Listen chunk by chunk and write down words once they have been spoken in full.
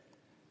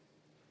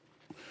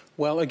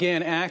Well,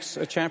 again, Acts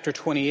chapter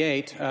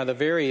 28, the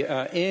very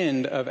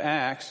end of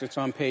Acts, it's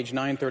on page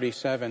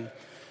 937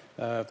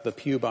 of the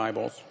Pew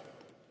Bibles.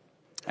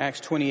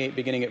 Acts 28,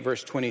 beginning at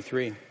verse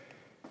 23.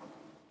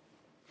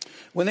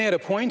 When they had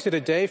appointed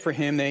a day for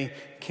him, they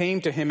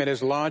came to him at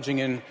his lodging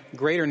in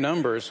greater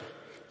numbers.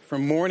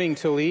 From morning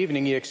till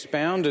evening he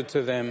expounded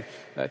to them,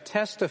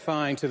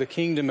 testifying to the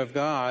kingdom of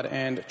God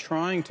and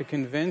trying to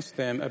convince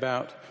them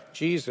about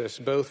Jesus,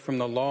 both from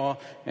the law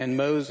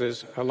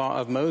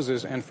of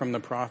Moses and from the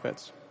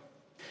prophets.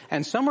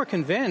 And some were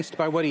convinced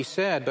by what he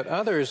said, but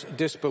others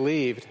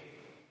disbelieved.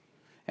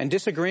 And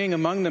disagreeing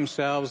among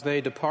themselves,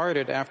 they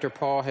departed after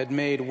Paul had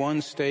made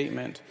one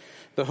statement.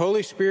 The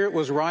Holy Spirit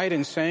was right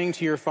in saying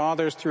to your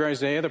fathers through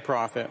Isaiah the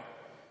prophet,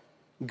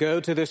 go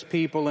to this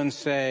people and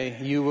say,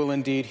 you will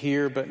indeed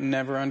hear but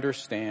never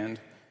understand,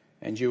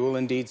 and you will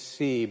indeed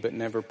see but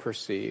never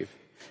perceive.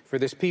 For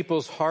this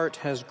people's heart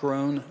has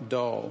grown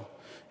dull,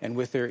 and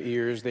with their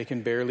ears they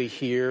can barely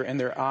hear, and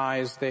their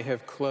eyes they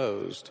have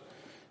closed,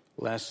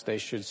 lest they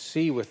should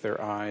see with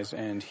their eyes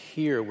and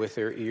hear with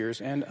their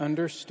ears and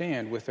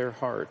understand with their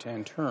heart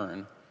and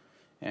turn,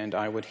 and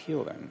I would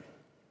heal them.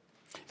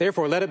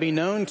 Therefore, let it be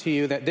known to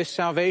you that this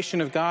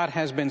salvation of God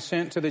has been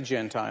sent to the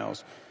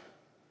Gentiles.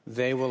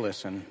 They will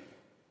listen.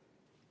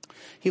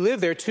 He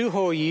lived there 2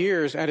 whole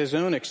years at his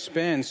own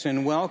expense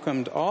and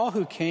welcomed all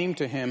who came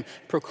to him,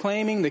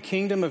 proclaiming the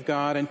kingdom of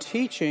God and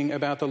teaching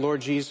about the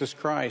Lord Jesus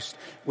Christ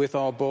with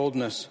all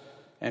boldness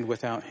and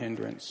without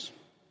hindrance.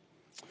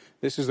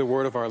 This is the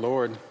word of our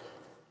Lord.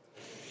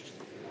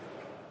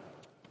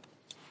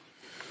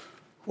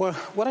 Well,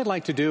 what I'd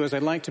like to do is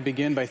I'd like to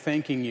begin by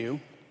thanking you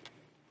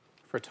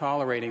for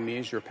tolerating me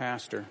as your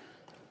pastor.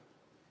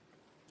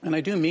 And I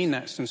do mean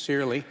that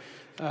sincerely.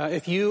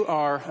 If you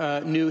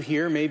are new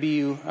here, maybe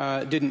you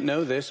didn't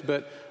know this,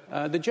 but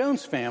the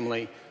Jones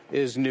family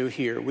is new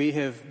here. We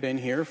have been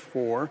here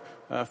for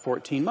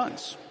 14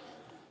 months.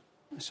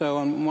 So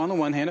on the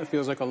one hand, it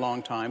feels like a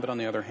long time, but on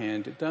the other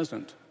hand, it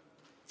doesn't.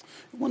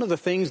 One of the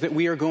things that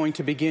we are going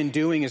to begin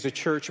doing as a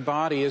church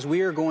body is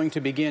we are going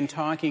to begin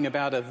talking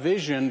about a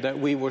vision that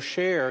we will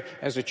share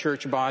as a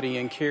church body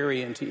and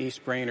carry into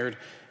East Brainerd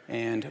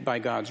and, by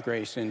God's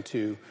grace,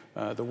 into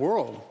the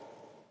world.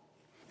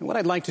 And what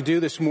I'd like to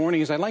do this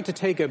morning is I'd like to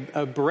take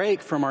a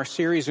break from our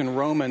series in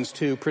Romans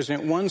to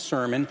present one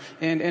sermon,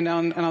 and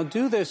I'll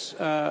do this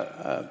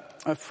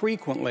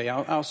frequently.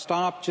 I'll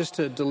stop just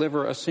to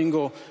deliver a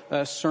single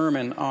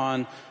sermon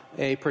on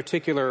a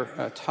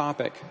particular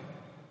topic.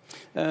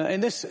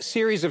 In this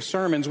series of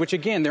sermons, which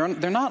again,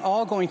 they're not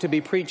all going to be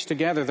preached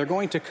together. They're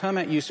going to come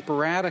at you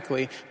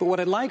sporadically. But what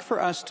I'd like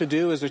for us to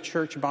do as a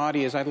church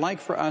body is I'd like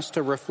for us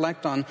to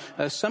reflect on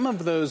some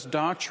of those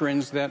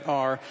doctrines that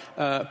are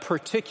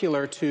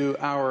particular to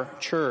our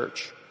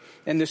church.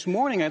 And this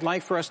morning, I'd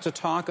like for us to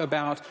talk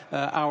about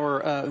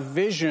our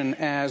vision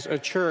as a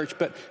church.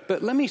 But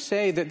let me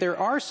say that there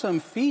are some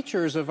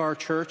features of our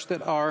church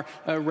that are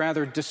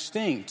rather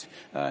distinct.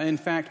 In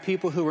fact,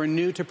 people who are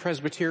new to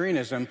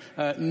Presbyterianism,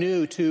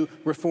 new to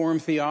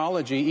Reformed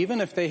theology,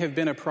 even if they have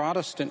been a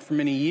Protestant for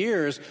many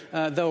years,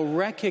 they'll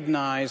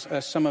recognize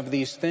some of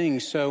these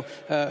things. So,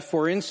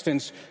 for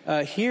instance,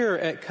 here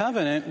at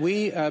Covenant,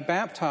 we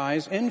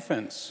baptize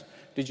infants.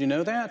 Did you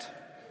know that?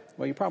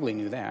 Well, you probably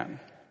knew that.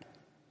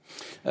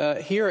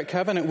 Here at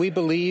Covenant, we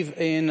believe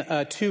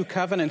in 2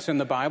 covenants in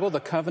the Bible, the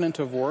covenant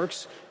of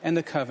works and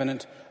the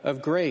covenant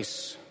of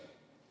grace.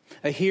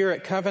 Here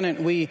at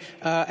Covenant, we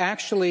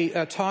actually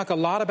talk a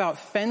lot about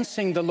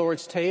fencing the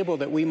Lord's table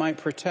that we might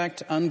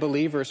protect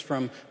unbelievers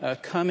from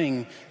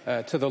coming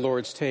to the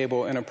Lord's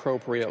table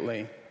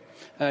inappropriately.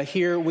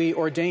 Here we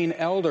ordain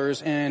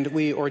elders and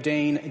we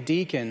ordain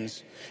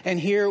deacons. And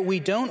here we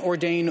don't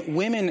ordain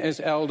women as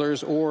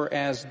elders or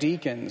as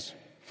deacons.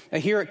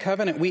 Here at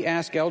Covenant, we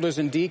ask elders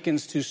and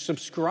deacons to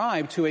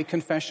subscribe to a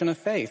confession of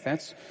faith.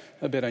 That's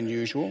a bit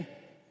unusual.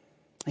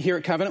 Here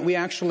at Covenant, we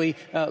actually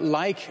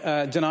like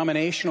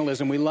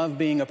denominationalism. We love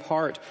being a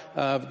part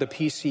of the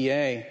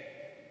PCA.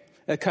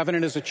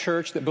 Covenant is a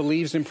church that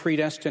believes in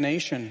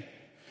predestination.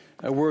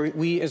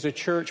 We as a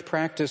church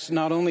practice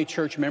not only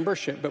church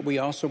membership, but we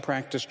also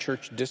practice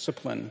church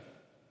discipline.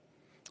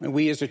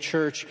 We as a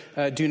church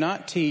do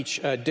not teach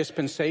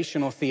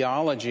dispensational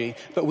theology,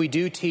 but we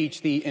do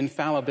teach the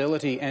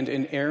infallibility and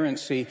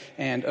inerrancy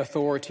and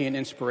authority and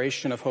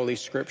inspiration of Holy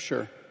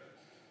Scripture.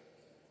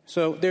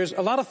 So there's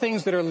a lot of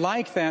things that are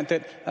like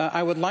that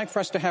I would like for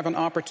us to have an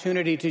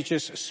opportunity to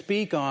just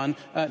speak on,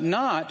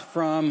 not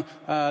from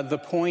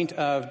the point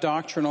of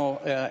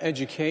doctrinal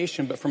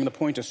education, but from the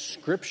point of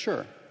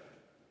Scripture.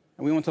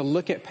 We want to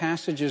look at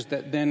passages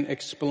that then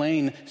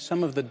explain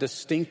some of the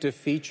distinctive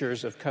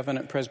features of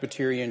Covenant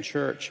Presbyterian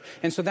Church.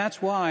 And so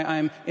that's why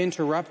I'm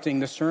interrupting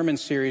the sermon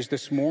series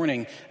this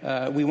morning.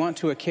 We want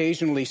to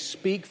occasionally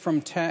speak from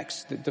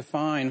texts that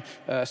define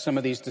some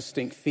of these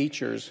distinct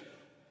features.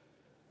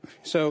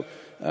 So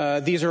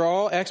these are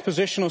all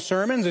expositional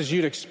sermons, as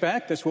you'd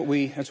expect. That's what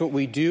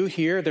we do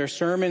here. They're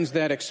sermons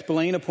that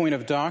explain a point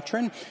of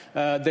doctrine.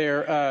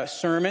 They're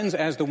sermons,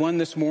 as the one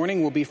this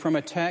morning, will be from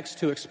a text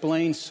to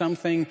explain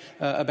something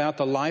about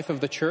the life of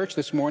the church.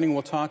 This morning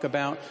we'll talk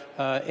about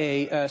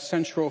a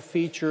central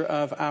feature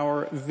of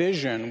our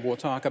vision. We'll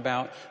talk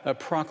about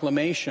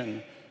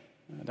proclamation.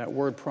 That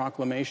word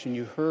proclamation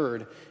you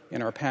heard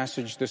in our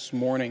passage this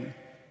morning.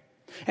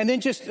 And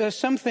then just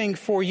something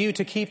for you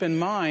to keep in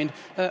mind.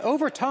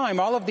 Over time,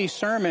 all of these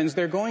sermons,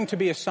 they're going to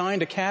be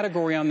assigned a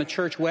category on the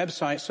church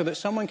website so that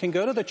someone can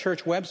go to the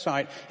church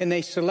website and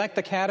they select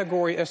the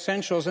category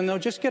Essentials, and they'll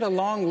just get a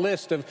long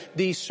list of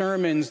these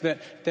sermons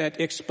that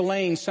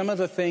explain some of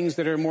the things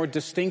that are more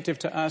distinctive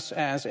to us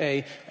as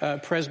a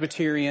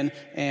Presbyterian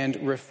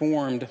and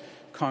Reformed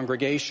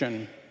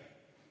congregation.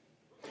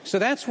 So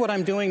that's what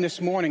I'm doing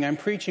this morning. I'm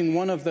preaching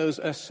one of those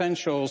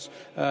Essentials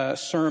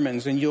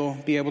sermons, and you'll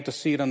be able to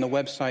see it on the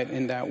website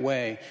in that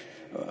way.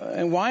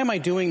 And why am I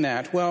doing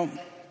that? Well,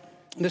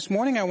 this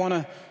morning I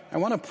want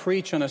to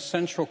preach on a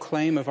central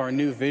claim of our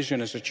new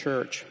vision as a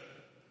church.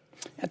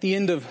 At the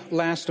end of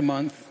last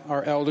month,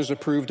 our elders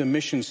approved a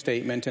mission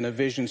statement and a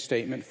vision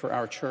statement for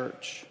our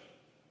church.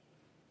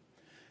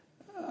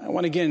 I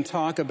want to again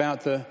talk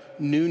about the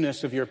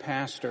newness of your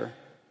pastor.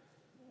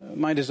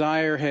 My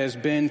desire has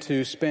been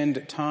to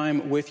spend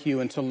time with you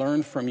and to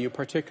learn from you,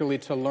 particularly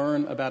to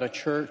learn about a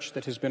church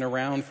that has been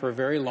around for a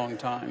very long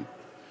time,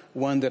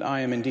 one that I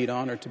am indeed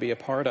honored to be a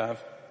part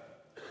of.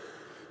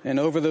 And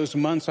over those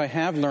months, I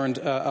have learned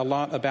a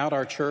lot about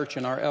our church,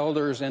 and our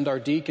elders and our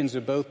deacons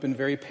have both been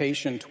very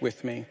patient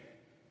with me.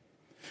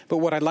 But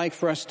what I'd like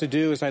for us to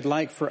do is I'd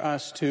like for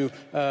us to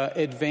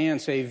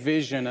advance a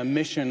vision, a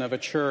mission of a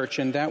church,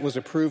 and that was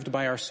approved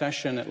by our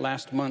session at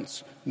last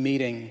month's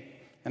meeting.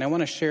 And I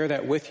want to share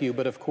that with you,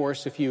 but of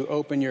course, if you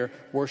open your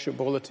worship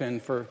bulletin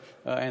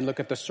and look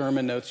at the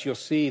sermon notes, you'll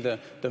see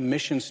the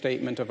mission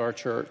statement of our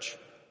church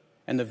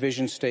and the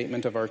vision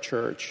statement of our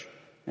church.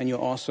 And you'll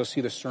also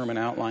see the sermon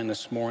outline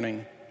this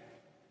morning.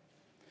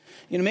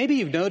 You know, maybe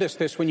you've noticed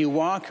this when you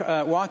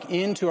walk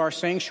into our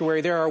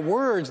sanctuary. There are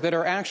words that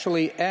are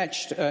actually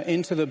etched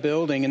into the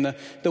building, and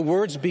the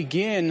words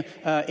begin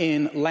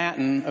in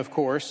Latin, of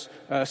course,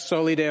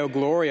 Soli Deo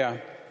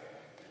Gloria.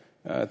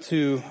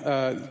 To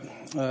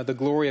the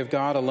glory of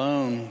God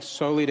alone,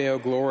 Soli Deo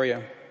Gloria.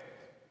 And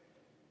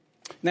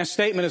that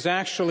statement is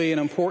actually an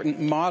important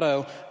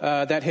motto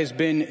that has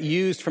been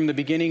used from the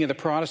beginning of the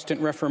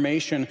Protestant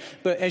Reformation.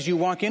 But as you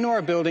walk into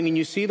our building and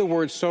you see the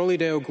word Soli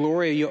Deo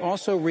Gloria, you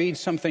also read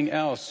something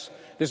else.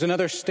 There's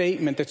another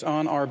statement that's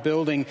on our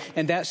building,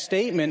 and that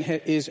statement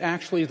is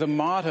actually the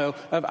motto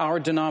of our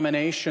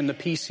denomination, the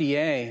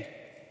PCA.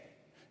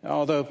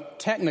 Although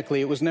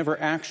technically it was never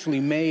actually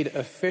made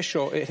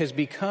official, it has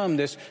become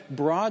this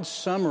broad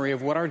summary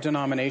of what our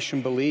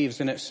denomination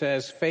believes. And it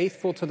says,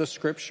 faithful to the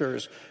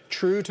Scriptures,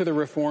 true to the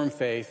Reformed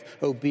faith,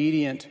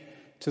 obedient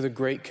to the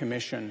Great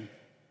Commission.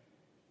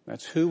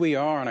 That's who we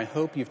are, and I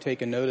hope you've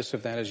taken notice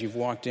of that as you've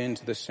walked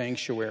into the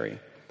sanctuary.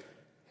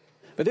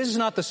 But this is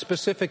not the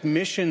specific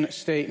mission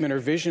statement or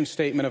vision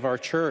statement of our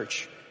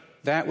church,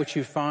 that which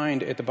you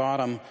find at the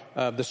bottom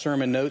of the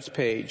sermon notes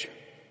page.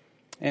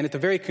 And at the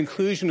very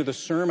conclusion of the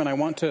sermon, I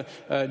want to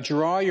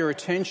draw your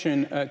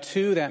attention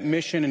to that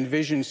mission and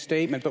vision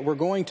statement. But we're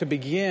going to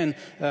begin,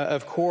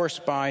 of course,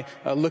 by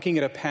looking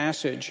at a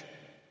passage.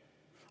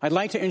 I'd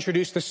like to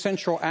introduce the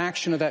central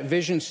action of that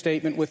vision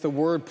statement with the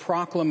word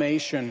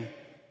proclamation.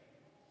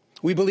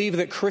 We believe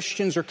that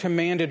Christians are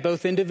commanded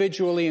both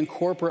individually and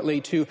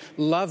corporately to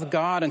love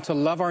God and to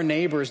love our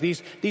neighbors.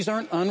 These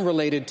aren't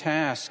unrelated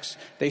tasks.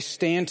 They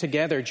stand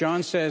together.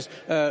 John says,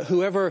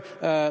 whoever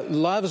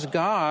loves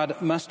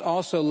God must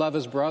also love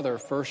his brother,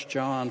 1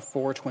 John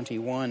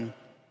 4:21.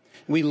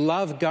 We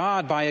love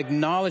God by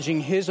acknowledging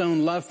his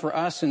own love for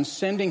us and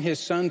sending his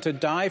Son to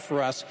die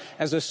for us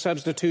as a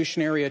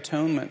substitutionary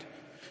atonement.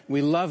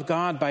 We love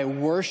God by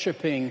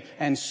worshiping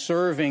and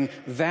serving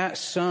that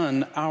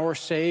Son, our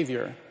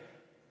Savior.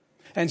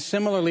 And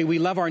similarly, we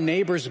love our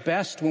neighbors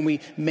best when we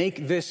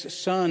make this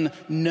Son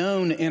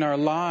known in our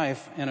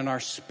life and in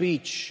our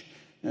speech.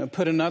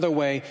 Put another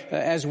way,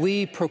 as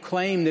we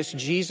proclaim this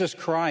Jesus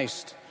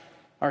Christ,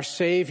 our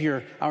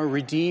Savior, our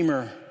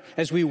Redeemer,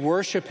 as we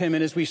worship him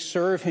and as we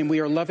serve him,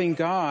 we are loving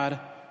God,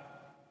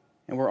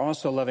 and we're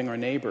also loving our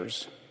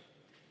neighbors.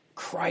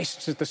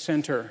 Christ's at the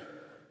center.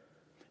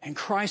 And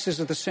Christ is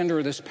at the center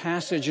of this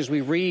passage as we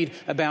read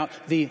about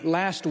the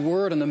last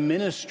word in the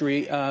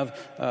ministry of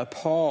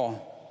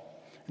Paul.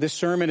 This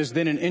sermon is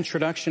then an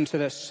introduction to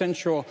the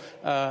central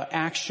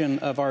action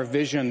of our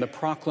vision, the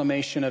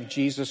proclamation of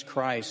Jesus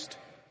Christ.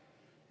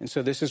 And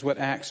so this is what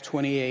Acts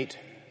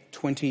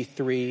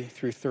 28:23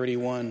 through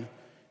 31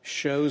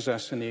 shows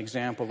us in the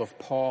example of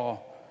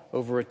Paul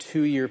over a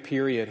 2-year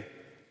period.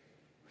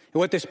 And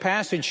what this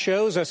passage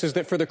shows us is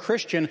that for the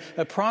Christian,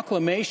 a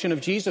proclamation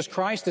of Jesus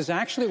Christ is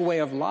actually a way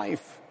of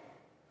life.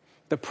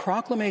 The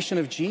proclamation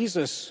of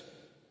Jesus,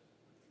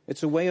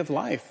 it's a way of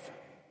life.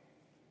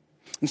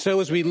 And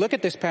so as we look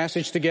at this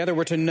passage together,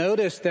 we're to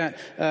notice that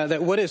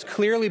what is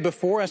clearly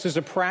before us is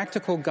a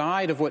practical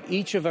guide of what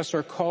each of us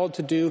are called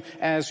to do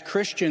as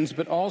Christians,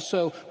 but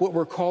also what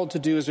we're called to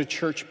do as a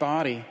church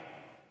body.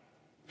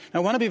 I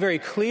want to be very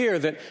clear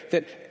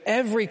that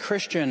every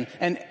Christian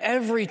and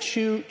every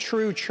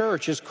true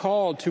church is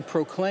called to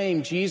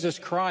proclaim Jesus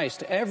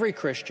Christ. Every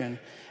Christian,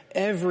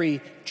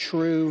 every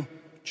true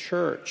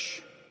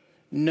church.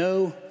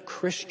 No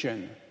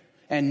Christian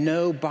and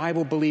no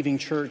Bible-believing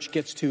church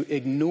gets to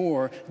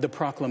ignore the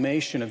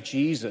proclamation of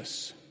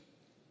Jesus.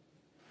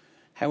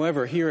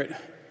 However, here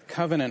at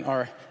Covenant,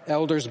 our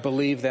elders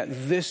believe that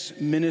this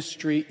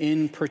ministry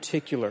in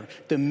particular,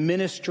 the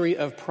ministry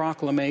of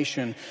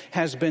proclamation,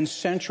 has been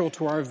central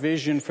to our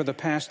vision for the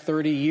past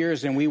 30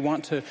 years, and we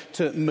want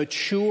to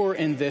mature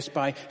in this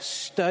by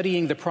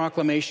studying the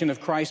proclamation of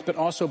Christ, but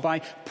also by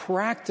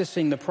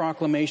practicing the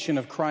proclamation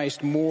of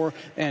Christ more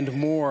and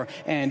more,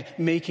 and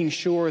making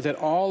sure that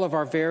all of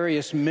our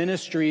various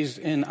ministries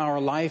in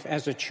our life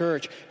as a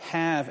church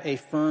have a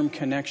firm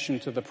connection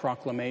to the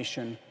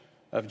proclamation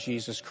of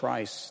Jesus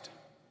Christ.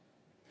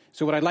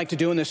 So what I'd like to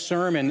do in this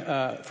sermon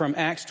from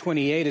Acts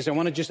 28 is I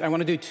want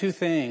to do two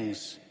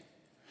things.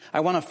 I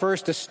want to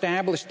first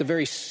establish the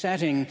very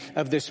setting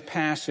of this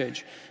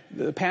passage.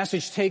 The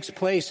passage takes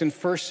place in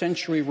first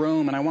century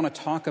Rome, and I want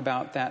to talk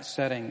about that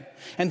setting.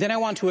 And then I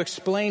want to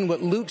explain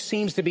what Luke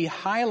seems to be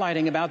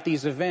highlighting about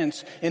these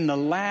events in the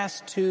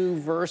last two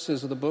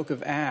verses of the book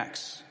of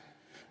Acts.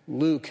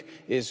 Luke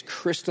is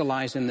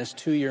crystallizing this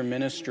 2-year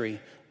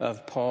ministry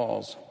of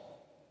Paul's.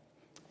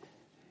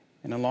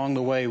 And along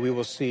the way, we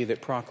will see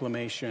that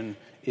proclamation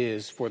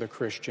is, for the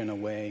Christian, a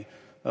way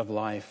of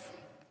life.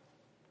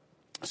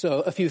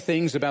 So a few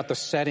things about the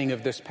setting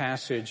of this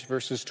passage,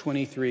 verses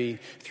 23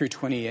 through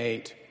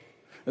 28.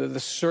 The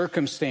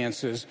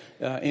circumstances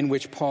in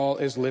which Paul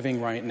is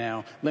living right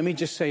now. Let me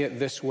just say it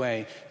this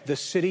way. The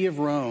city of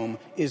Rome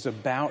is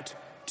about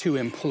to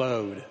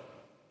implode.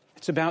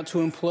 It's about to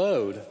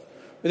implode.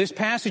 This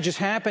passage is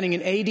happening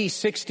in AD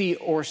 60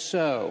 or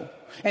so.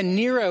 And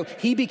Nero,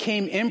 he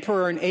became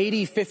emperor in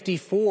AD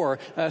 54,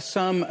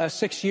 some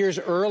 6 years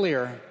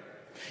earlier.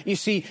 You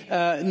see,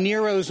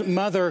 Nero's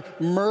mother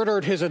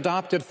murdered his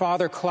adopted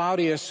father,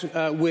 Claudius,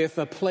 with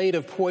a plate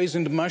of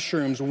poisoned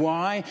mushrooms.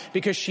 Why?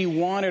 Because she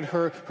wanted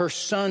her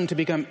son to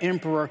become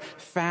emperor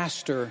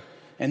faster,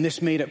 and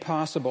this made it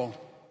possible.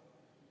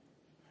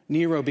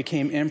 Nero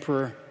became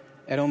emperor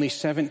at only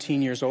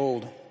 17 years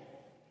old.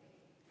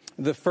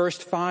 The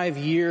first 5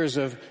 years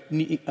of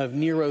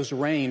Nero's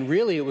reign,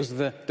 really it was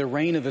the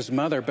reign of his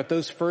mother, but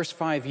those first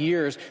 5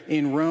 years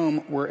in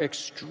Rome were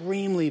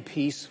extremely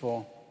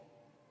peaceful.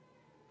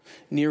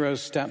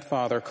 Nero's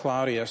stepfather,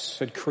 Claudius,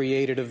 had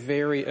created a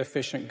very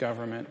efficient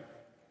government,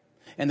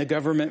 and the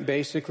government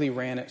basically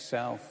ran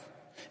itself.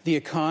 The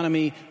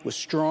economy was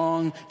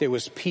strong. There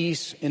was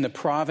peace in the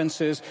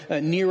provinces.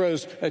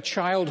 Nero's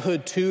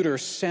childhood tutor,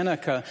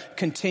 Seneca,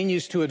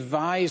 continues to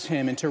advise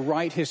him and to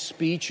write his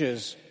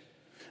speeches.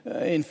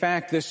 In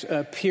fact, this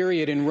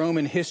period in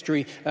Roman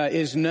history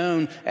is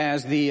known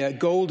as the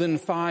Golden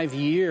 5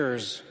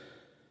 Years.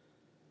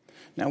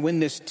 Now, when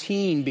this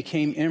teen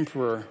became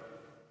emperor,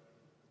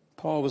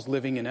 Paul was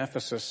living in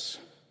Ephesus.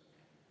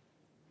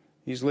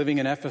 He's living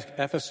in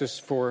Ephesus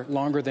for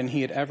longer than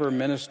he had ever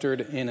ministered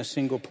in a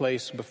single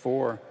place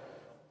before,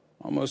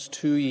 almost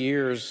 2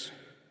 years.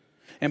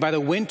 And by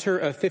the winter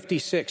of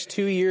 56,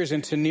 2 years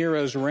into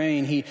Nero's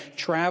reign, he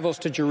travels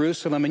to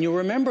Jerusalem. And you'll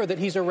remember that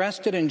he's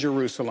arrested in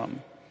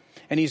Jerusalem.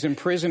 And he's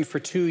imprisoned for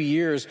 2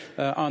 years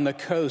on the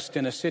coast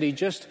in a city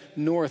just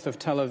north of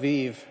Tel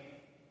Aviv.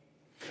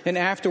 And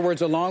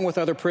afterwards, along with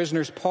other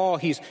prisoners, Paul,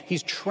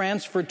 he's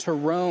transferred to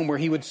Rome, where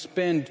he would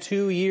spend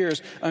 2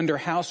 years under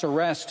house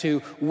arrest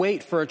to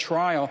wait for a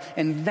trial.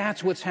 And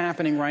that's what's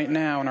happening right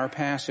now in our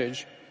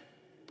passage.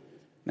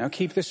 Now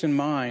keep this in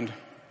mind.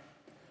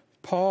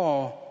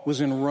 Paul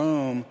was in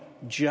Rome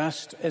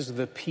just as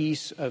the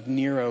peace of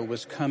Nero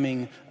was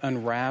coming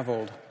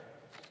unraveled.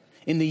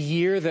 In the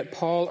year that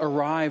Paul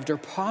arrived, or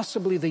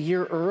possibly the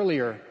year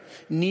earlier,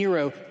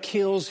 Nero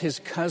kills his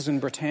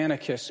cousin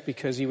Britannicus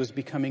because he was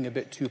becoming a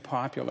bit too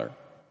popular.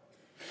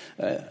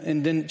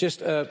 And then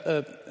just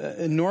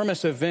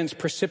enormous events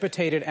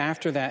precipitated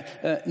after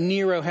that.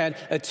 Nero had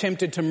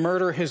attempted to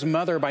murder his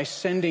mother by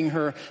sending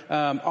her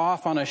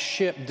off on a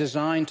ship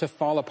designed to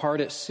fall apart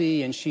at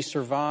sea, and she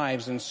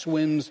survives and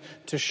swims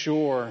to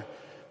shore.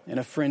 And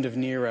a friend of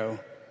Nero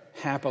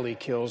happily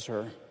kills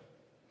her.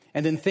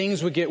 And then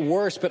things would get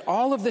worse, but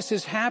all of this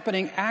is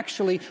happening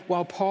actually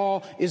while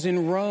Paul is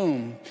in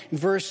Rome.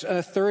 Verse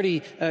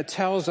 30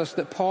 tells us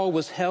that Paul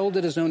was held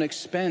at his own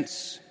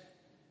expense.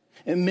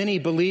 And many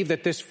believe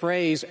that this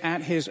phrase,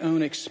 at his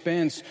own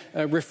expense,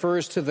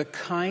 refers to the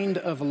kind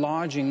of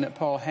lodging that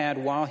Paul had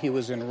while he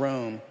was in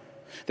Rome.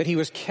 That he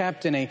was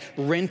kept in a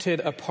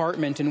rented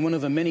apartment in one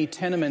of the many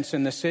tenements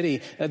in the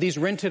city. These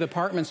rented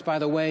apartments, by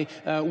the way,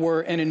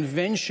 were an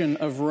invention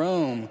of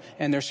Rome,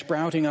 and they're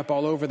sprouting up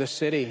all over the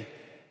city.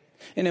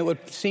 And it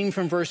would seem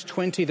from verse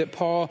 20 that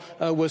Paul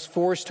was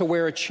forced to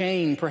wear a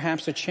chain,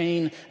 perhaps a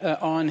chain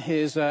on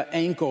his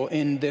ankle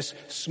in this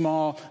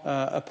small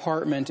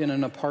apartment in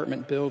an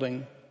apartment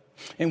building.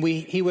 And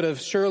he would have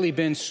surely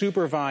been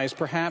supervised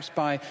perhaps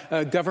by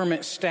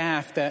government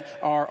staff that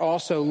are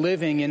also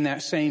living in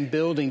that same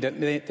building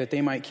that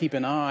they might keep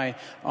an eye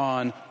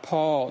on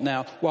Paul.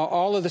 Now, while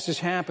all of this is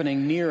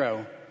happening,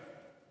 Nero,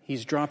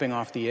 he's dropping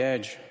off the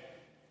edge.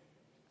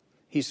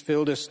 He's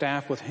filled his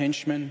staff with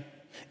henchmen.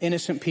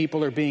 Innocent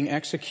people are being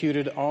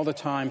executed all the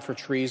time for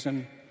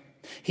treason.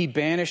 He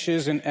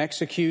banishes and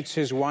executes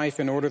his wife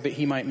in order that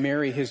he might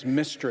marry his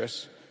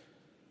mistress,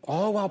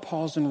 all while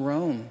Paul's in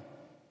Rome.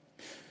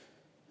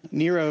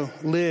 Nero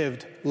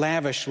lived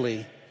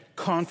lavishly,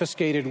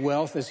 confiscated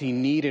wealth as he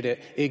needed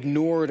it,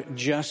 ignored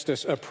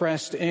justice,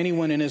 oppressed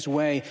anyone in his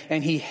way,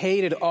 and he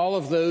hated all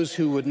of those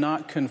who would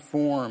not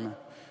conform,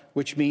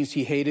 which means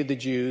he hated the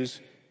Jews,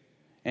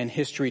 and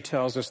history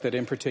tells us that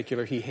in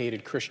particular he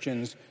hated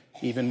Christians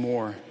even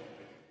more.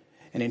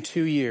 And in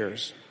 2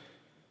 years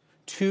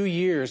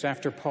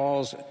after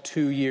Paul's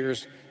 2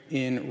 years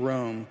in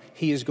Rome,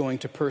 he is going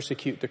to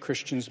persecute the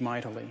Christians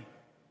mightily.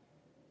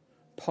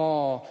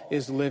 Paul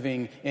is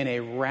living in a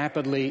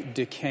rapidly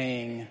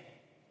decaying,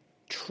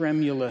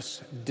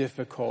 tremulous,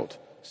 difficult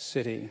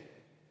city.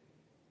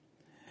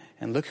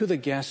 And look who the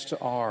guests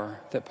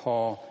are that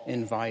Paul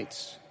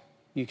invites.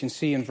 You can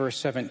see in verse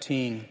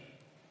 17,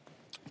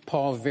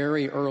 Paul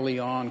very early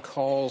on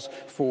calls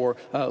for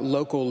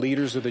local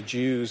leaders of the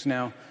Jews.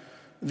 Now,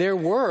 there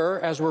were,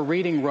 as we're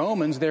reading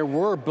Romans, there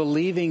were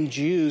believing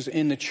Jews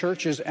in the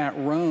churches at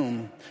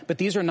Rome. But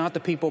these are not the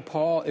people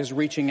Paul is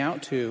reaching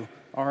out to,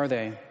 are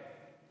they?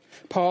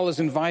 Paul is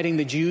inviting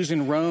the Jews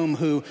in Rome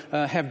who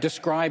have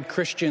described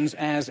Christians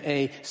as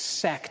a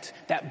sect,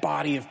 that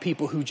body of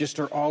people who just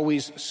are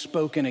always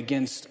spoken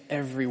against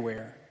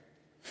everywhere.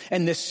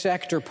 And this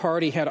sect or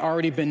party had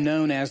already been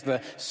known as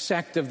the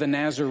sect of the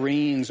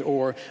Nazarenes,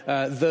 or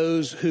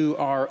those who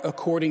are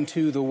according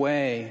to the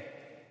way.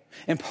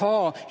 And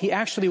Paul, he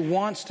actually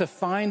wants to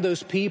find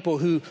those people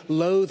who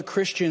loathe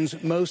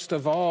Christians most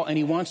of all, and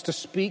he wants to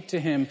speak to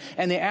him.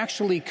 And they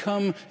actually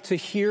come to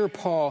hear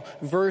Paul.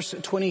 Verse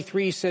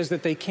 23 says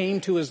that they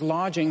came to his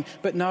lodging,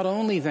 but not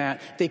only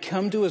that, they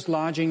come to his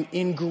lodging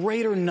in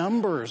greater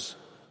numbers.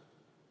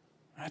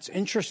 That's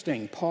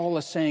interesting. Paul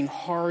is saying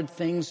hard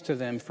things to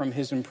them from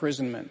his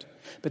imprisonment,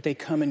 but they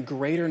come in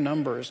greater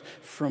numbers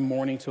from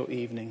morning till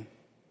evening.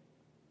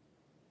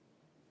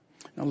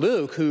 Now,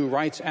 Luke, who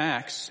writes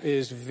Acts,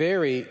 is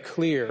very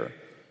clear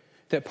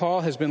that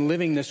Paul has been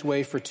living this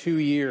way for 2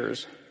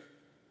 years.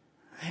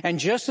 And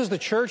just as the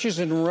churches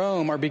in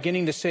Rome are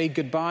beginning to say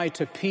goodbye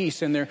to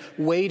peace and they're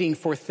waiting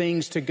for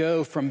things to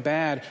go from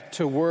bad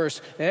to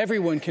worse,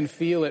 everyone can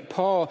feel it.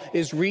 Paul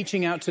is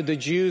reaching out to the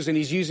Jews and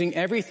he's using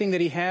everything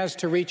that he has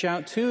to reach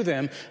out to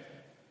them.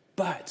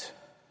 But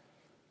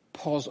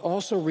Paul's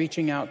also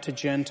reaching out to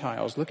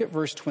Gentiles. Look at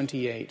verse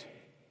 28.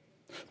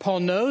 Paul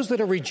knows that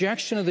a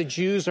rejection of the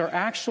Jews are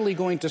actually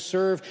going to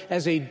serve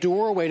as a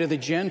doorway to the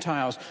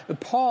Gentiles.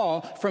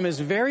 Paul, from his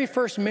very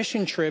first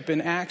mission trip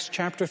in Acts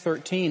chapter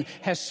 13,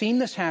 has seen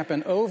this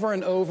happen over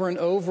and over and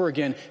over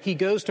again. He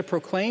goes to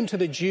proclaim to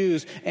the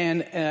Jews,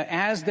 and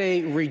as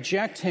they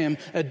reject him,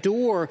 a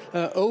door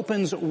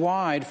opens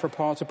wide for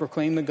Paul to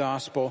proclaim the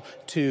gospel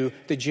to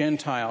the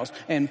Gentiles.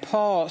 And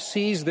Paul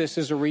sees this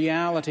as a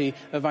reality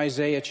of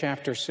Isaiah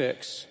chapter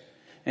 6.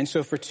 And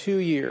so for 2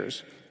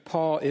 years,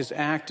 Paul is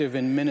active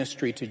in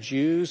ministry to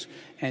Jews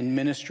and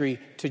ministry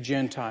to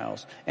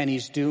Gentiles. And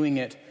he's doing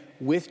it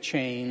with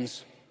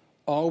chains,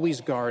 always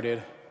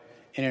guarded,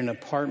 in an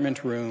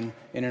apartment room,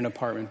 in an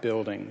apartment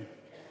building.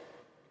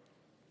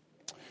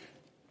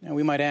 Now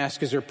we might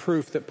ask, is there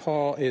proof that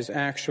Paul is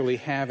actually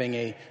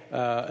having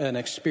an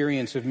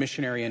experience of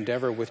missionary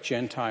endeavor with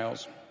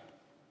Gentiles?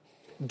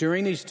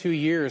 During these 2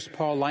 years,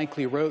 Paul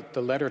likely wrote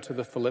the letter to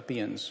the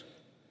Philippians.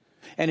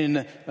 And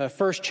in the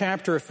first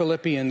chapter of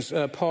Philippians,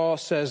 Paul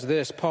says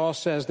this. Paul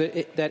says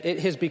that it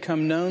has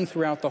become known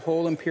throughout the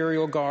whole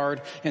imperial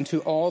guard and to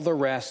all the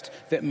rest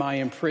that my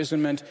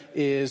imprisonment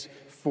is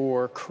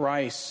for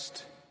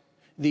Christ.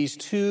 These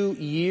 2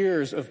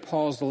 years of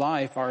Paul's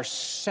life are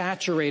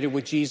saturated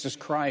with Jesus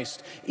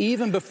Christ,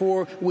 even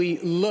before we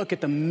look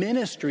at the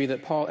ministry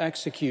that Paul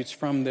executes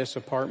from this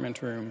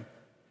apartment room.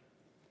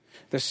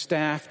 The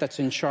staff that's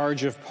in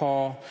charge of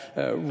Paul,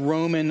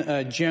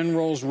 Roman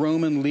generals,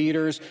 Roman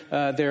leaders,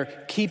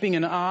 they're keeping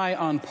an eye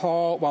on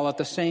Paul while at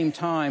the same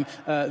time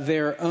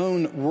their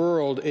own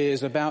world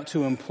is about to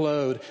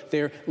implode.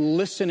 They're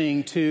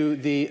listening to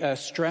the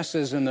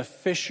stresses and the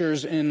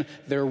fissures in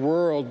their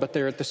world, but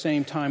they're at the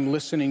same time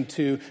listening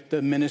to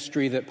the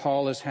ministry that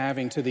Paul is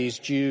having to these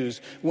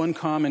Jews. One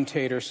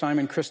commentator,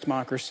 Simon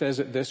Christmacher, says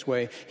it this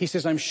way. He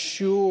says, I'm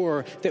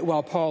sure that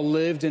while Paul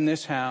lived in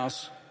this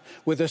house,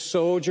 with a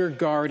soldier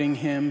guarding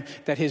him,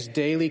 that his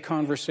daily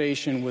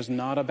conversation was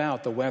not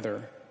about the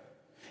weather.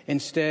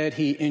 Instead,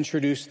 he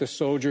introduced the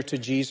soldier to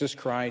Jesus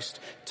Christ,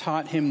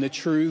 taught him the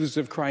truths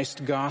of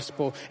Christ's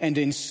gospel, and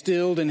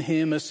instilled in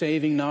him a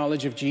saving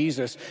knowledge of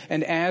Jesus.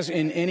 And as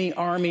in any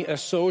army, a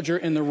soldier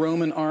in the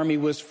Roman army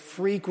was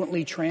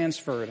frequently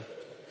transferred.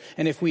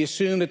 And if we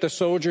assume that the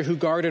soldier who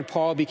guarded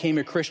Paul became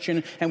a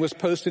Christian and was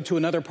posted to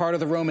another part of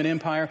the Roman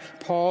Empire,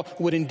 Paul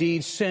would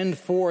indeed send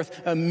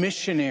forth a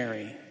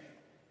missionary.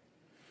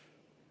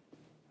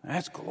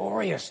 That's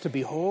glorious to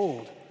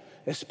behold,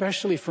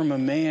 especially from a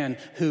man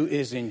who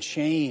is in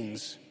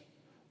chains,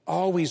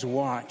 always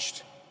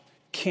watched,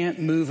 can't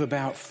move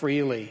about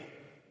freely.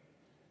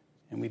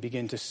 And we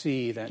begin to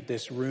see that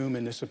this room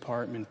in this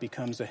apartment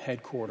becomes a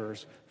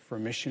headquarters for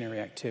missionary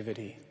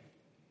activity.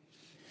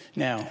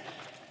 Now,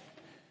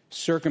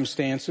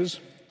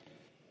 circumstances.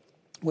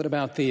 What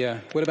about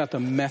the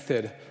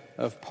method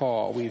of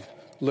Paul? We've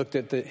looked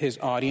at his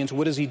audience.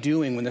 What is he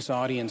doing when this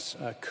audience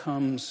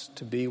comes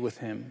to be with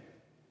him?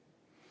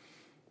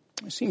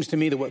 It seems to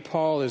me that what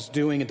Paul is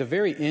doing at the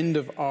very end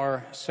of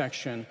our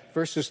section,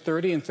 verses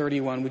 30 and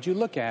 31, would you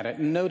look at it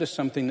and notice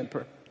something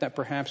that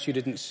perhaps you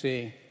didn't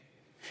see?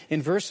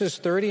 In verses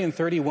 30 and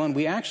 31,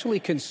 we actually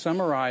can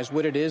summarize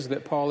what it is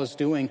that Paul is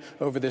doing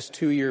over this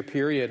 2-year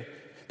period.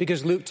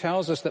 Because Luke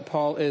tells us that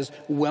Paul is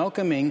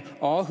welcoming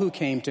all who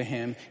came to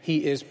him,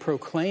 he is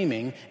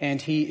proclaiming,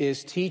 and he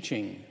is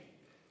teaching.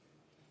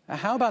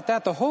 How about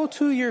that? The whole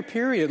 2-year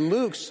period,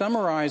 Luke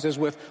summarizes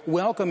with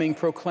welcoming,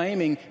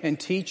 proclaiming, and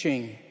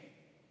teaching.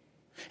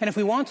 And if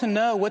we want to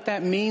know what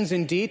that means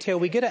in detail,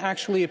 we get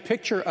actually a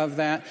picture of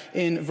that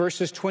in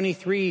verses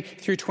 23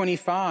 through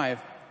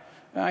 25.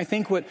 I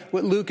think what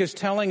Luke is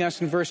telling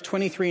us in verse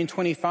 23 and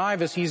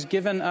 25 is he's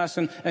given us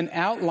an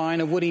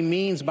outline of what he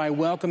means by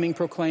welcoming,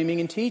 proclaiming,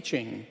 and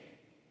teaching.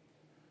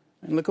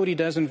 And look what he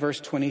does in verse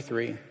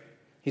 23.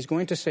 He's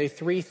going to say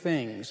 3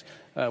 things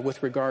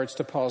with regards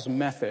to Paul's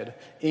method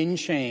in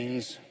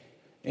chains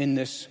in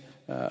this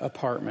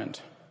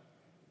apartment.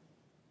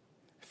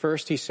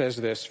 First, he says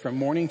this: from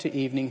morning to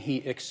evening, he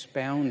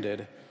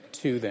expounded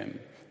to them.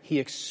 He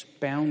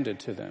expounded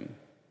to them.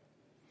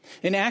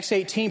 In Acts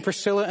 18,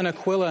 Priscilla and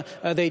Aquila,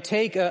 they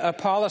take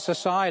Apollos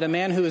aside, a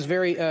man who is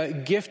very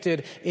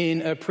gifted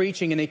in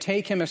preaching, and they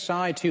take him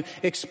aside to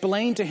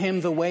explain to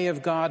him the way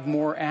of God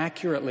more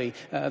accurately.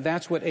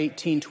 That's what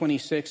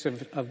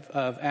 18:26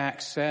 of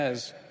Acts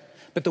says.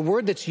 But the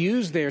word that's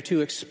used there to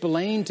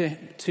explain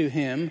to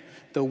him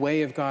the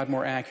way of God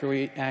more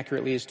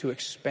accurately is to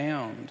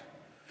expound.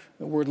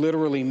 The word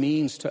literally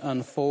means to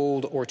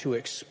unfold or to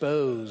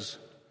expose.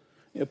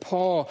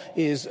 Paul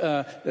is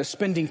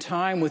spending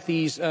time with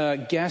these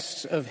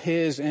guests of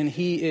his, and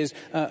he is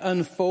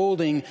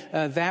unfolding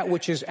that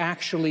which is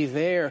actually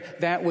there,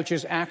 that which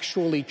is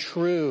actually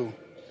true.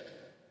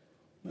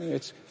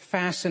 It's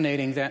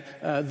fascinating that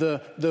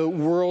the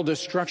world is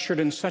structured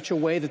in such a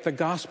way that the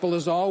gospel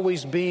is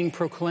always being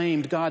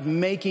proclaimed, God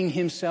making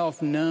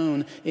himself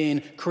known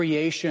in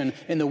creation,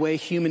 in the way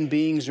human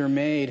beings are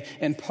made.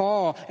 And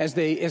Paul, as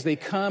they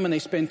come and they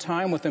spend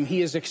time with him,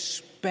 he is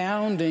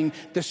expounding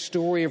the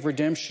story of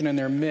redemption in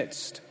their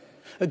midst.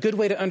 A good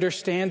way to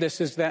understand this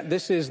is that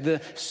this is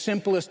the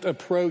simplest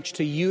approach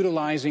to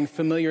utilizing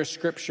familiar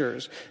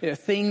scriptures,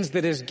 things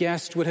that his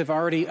guest would have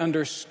already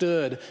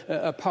understood.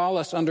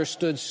 Apollos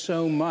understood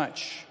so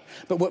much.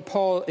 But what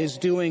Paul is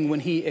doing when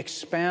he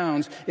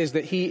expounds is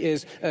that he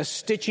is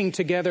stitching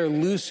together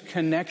loose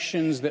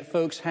connections that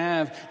folks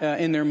have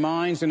in their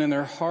minds and in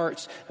their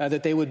hearts,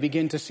 that they would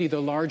begin to see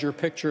the larger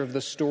picture of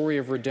the story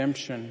of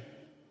redemption.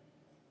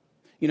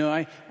 You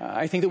know,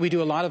 I think that we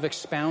do a lot of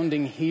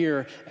expounding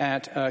here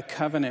at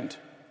Covenant.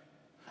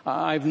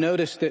 I've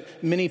noticed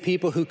that many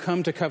people who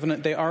come to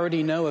Covenant, they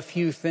already know a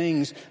few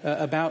things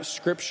about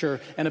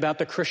Scripture and about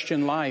the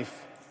Christian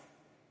life.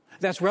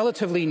 That's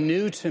relatively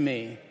new to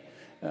me.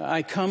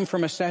 I come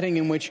from a setting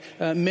in which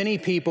many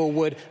people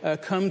would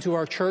come to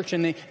our church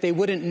and they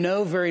wouldn't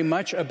know very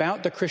much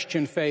about the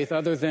Christian faith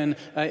other than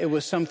it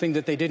was something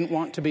that they didn't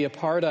want to be a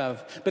part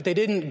of. But they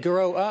didn't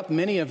grow up,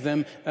 many of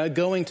them,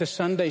 going to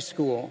Sunday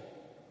school.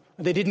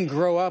 They didn't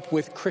grow up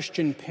with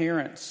Christian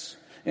parents.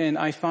 And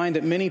I find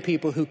that many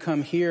people who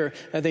come here,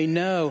 they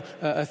know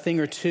a thing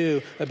or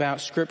two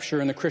about Scripture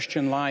and the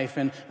Christian life.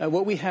 And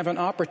what we have an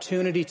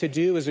opportunity to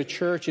do as a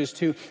church is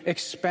to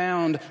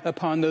expound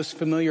upon those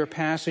familiar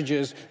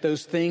passages,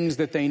 those things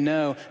that they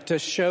know, to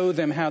show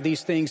them how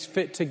these things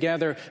fit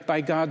together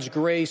by God's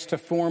grace to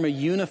form a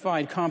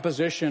unified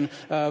composition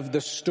of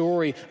the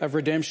story of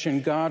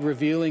redemption, God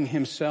revealing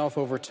himself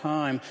over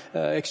time.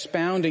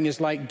 Expounding is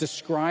like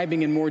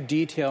describing in more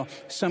detail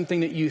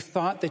something that you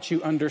thought that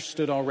you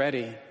understood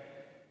already.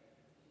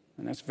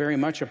 And that's very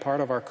much a part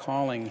of our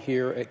calling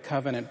here at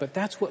Covenant. But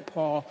that's what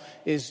Paul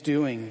is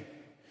doing.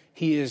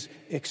 He is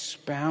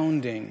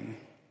expounding.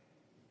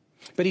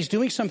 But he's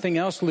doing something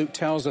else, Luke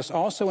tells us.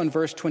 Also in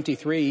verse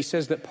 23, he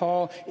says that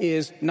Paul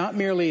is not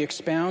merely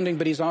expounding,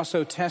 but he's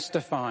also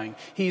testifying.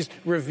 He's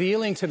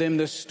revealing to them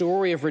the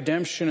story of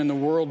redemption in the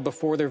world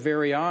before their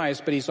very eyes,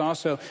 but he's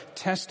also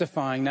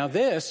testifying. Now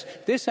this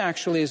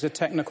actually is a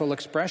technical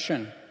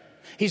expression.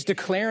 He's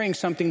declaring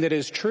something that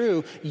is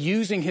true,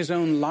 using his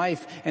own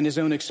life and his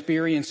own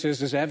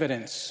experiences as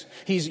evidence.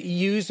 He's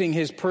using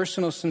his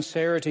personal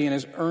sincerity and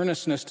his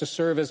earnestness to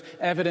serve as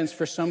evidence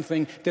for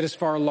something that is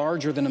far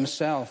larger than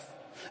himself.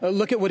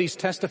 Look at what he's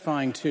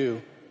testifying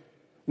to.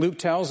 Luke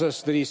tells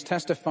us that he's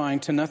testifying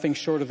to nothing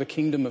short of the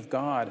kingdom of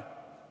God.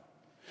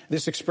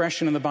 This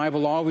expression in the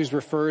Bible always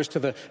refers to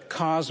the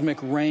cosmic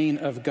reign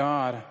of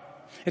God.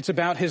 It's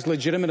about his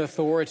legitimate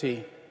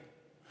authority,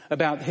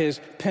 about his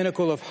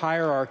pinnacle of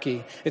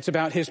hierarchy. It's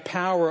about his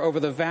power over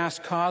the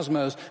vast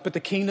cosmos. But the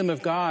kingdom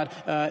of God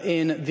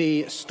in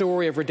the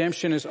story of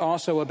redemption is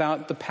also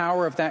about the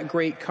power of that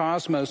great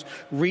cosmos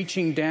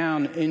reaching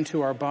down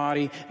into our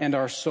body and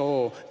our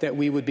soul, that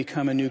we would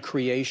become a new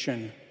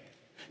creation.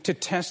 To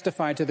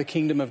testify to the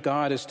kingdom of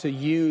God is to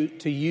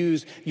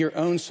use your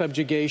own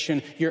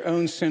subjugation, your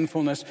own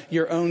sinfulness,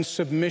 your own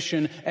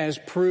submission as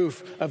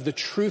proof of the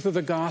truth of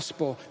the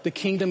gospel. The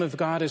kingdom of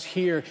God is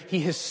here. He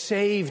has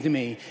saved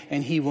me,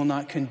 and he will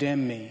not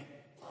condemn me.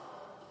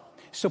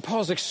 So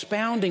Paul's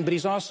expounding, but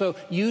he's also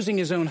using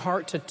his own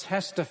heart to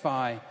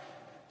testify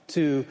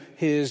to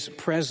his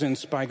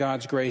presence by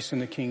God's grace in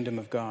the kingdom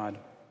of God.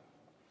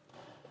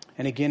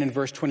 And again in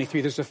verse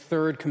 23, there's a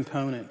third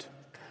component.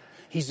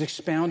 He's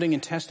expounding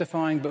and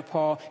testifying, but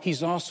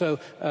he's also,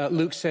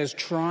 Luke says,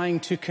 trying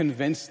to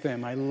convince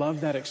them. I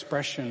love that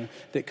expression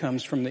that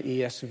comes from the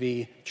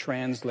ESV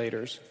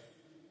translators.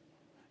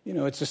 You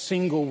know, it's a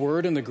single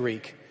word in the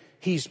Greek.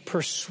 He's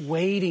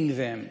persuading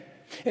them.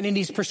 And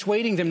he's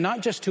persuading them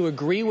not just to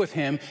agree with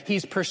him,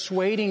 he's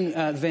persuading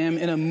them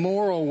in a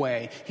moral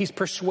way. He's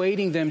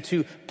persuading them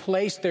to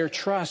place their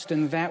trust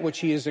in that which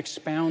he is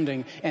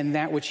expounding and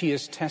that which he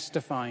is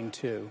testifying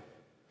to.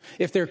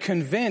 If they're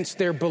convinced,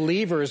 they're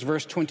believers,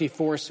 verse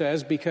 24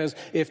 says, because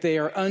if they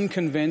are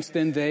unconvinced,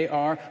 then they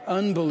are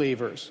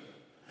unbelievers.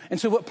 And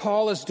so what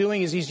Paul is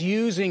doing is he's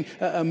using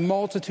a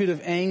multitude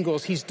of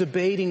angles. He's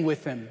debating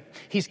with them.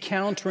 He's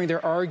countering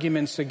their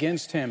arguments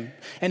against him.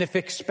 And if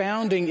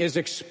expounding is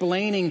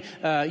explaining,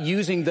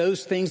 using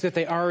those things that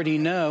they already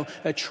know,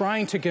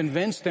 trying to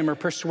convince them or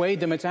persuade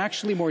them, it's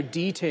actually more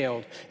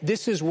detailed.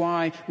 This is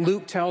why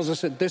Luke tells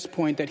us at this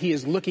point that he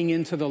is looking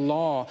into the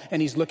law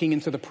and he's looking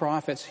into the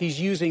prophets. He's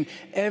using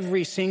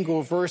every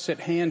single verse at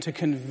hand to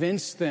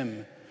convince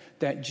them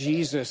that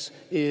Jesus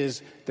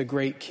is the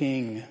great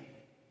King.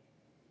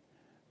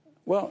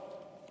 Well,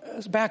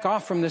 let's back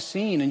off from this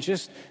scene and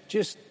just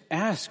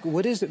ask,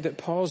 what is it that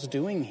Paul's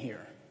doing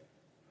here?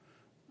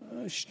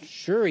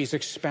 Sure, he's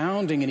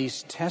expounding and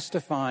he's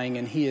testifying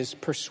and he is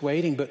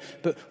persuading,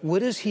 but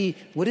what is he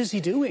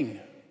doing?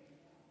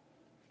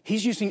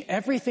 He's using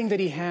everything that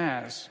he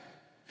has,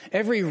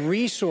 every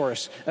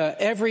resource,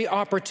 every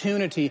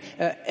opportunity,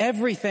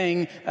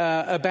 everything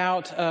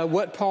about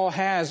what Paul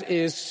has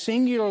is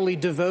singularly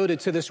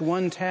devoted to this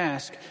one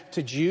task,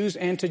 to Jews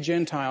and to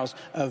Gentiles,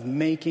 of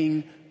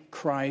making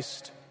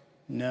Christ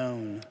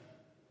known.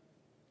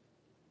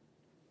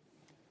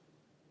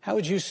 How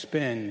would you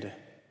spend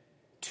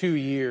 2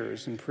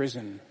 years in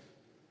prison?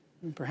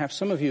 Perhaps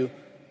some of you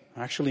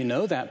actually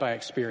know that by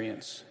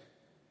experience.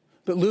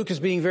 But Luke is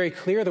being very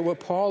clear that what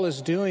Paul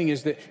is doing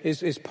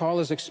is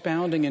Paul is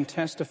expounding and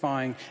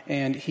testifying,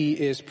 and he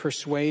is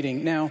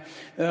persuading. Now,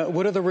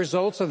 what are the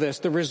results of this?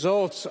 The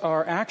results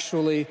are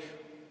actually,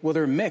 well,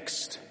 they're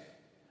mixed.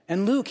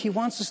 And Luke, he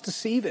wants us to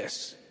see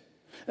this.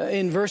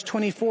 In verse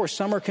 24,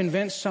 some are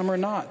convinced, some are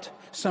not.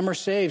 Some are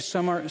saved,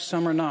 some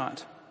are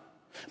not.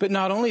 But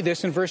not only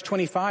this, in verse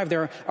 25,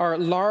 there are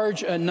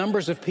large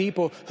numbers of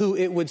people who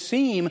it would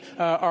seem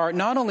are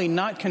not only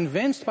not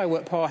convinced by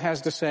what Paul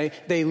has to say,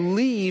 they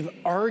leave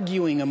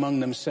arguing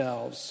among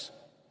themselves.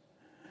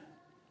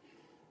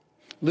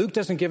 Luke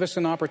doesn't give us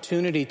an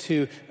opportunity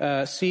to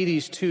see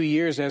these 2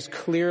 years as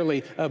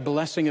clearly a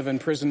blessing of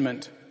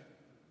imprisonment.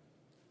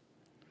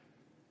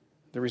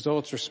 The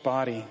results are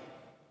spotty.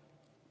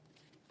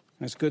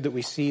 And it's good that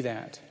we see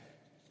that.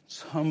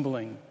 It's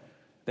humbling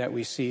that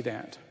we see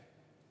that.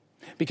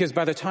 Because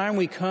by the time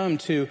we come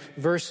to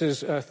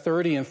verses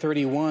 30 and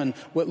 31,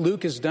 what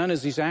Luke has done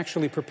is he's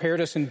actually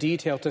prepared us in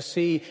detail to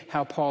see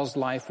how Paul's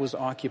life was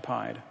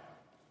occupied.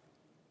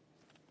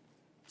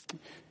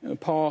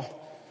 Paul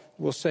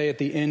will say at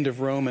the end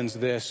of Romans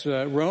this.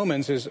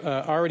 Romans has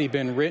already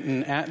been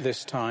written at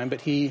this time,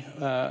 but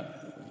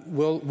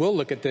we'll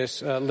look at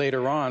this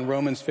later on.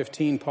 Romans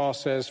 15, Paul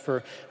says,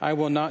 "For I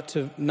will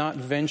not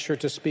venture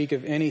to speak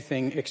of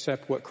anything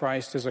except what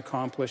Christ has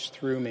accomplished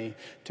through me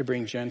to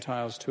bring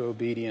Gentiles to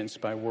obedience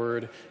by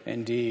word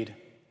and deed."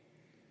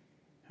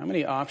 How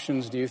many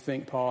options do you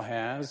think Paul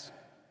has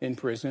in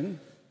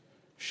prison?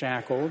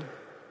 Shackled,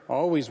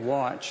 always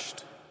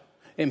watched,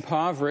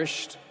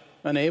 impoverished,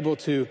 unable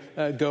to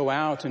go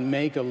out and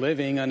make a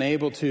living,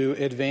 unable to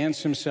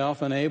advance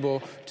himself,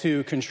 unable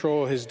to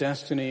control his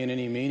destiny in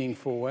any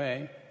meaningful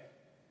way.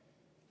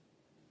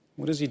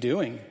 What is he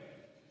doing?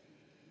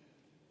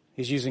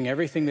 He's using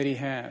everything that he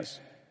has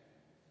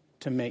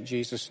to make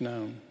Jesus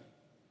known.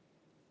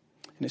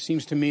 And it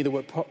seems to me that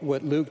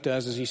what Luke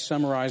does is he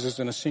summarizes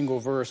in a single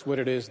verse what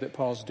it is that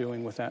Paul's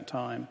doing with that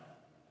time.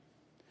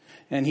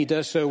 And he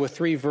does so with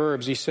three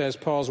verbs. He says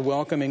Paul's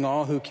welcoming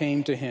all who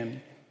came to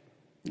him.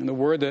 And the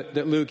word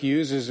that Luke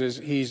uses is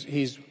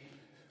he's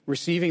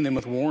receiving them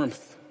with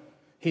warmth.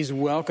 He's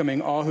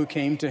welcoming all who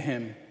came to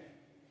him,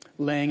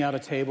 laying out a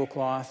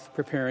tablecloth,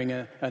 preparing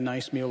a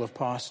nice meal of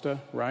pasta,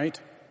 right?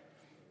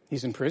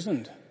 He's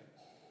imprisoned.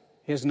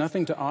 He has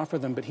nothing to offer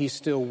them, but he's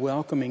still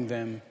welcoming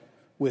them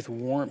with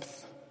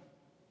warmth.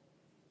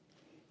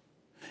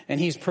 And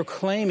he's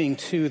proclaiming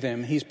to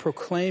them, he's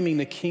proclaiming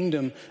the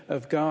kingdom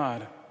of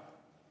God.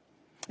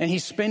 And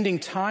he's spending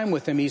time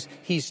with them.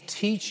 He's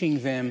teaching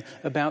them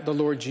about the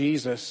Lord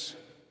Jesus.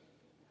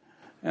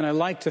 And I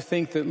like to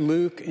think that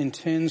Luke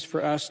intends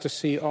for us to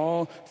see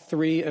all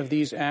three of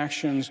these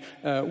actions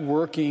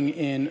working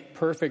in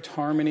perfect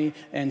harmony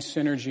and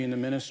synergy in the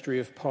ministry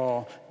of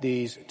Paul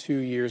these 2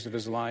 years of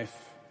his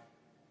life.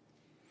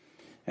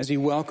 As he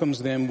welcomes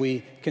them,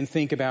 we can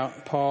think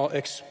about Paul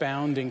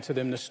expounding to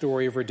them the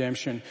story of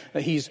redemption.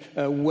 He's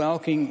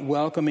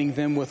welcoming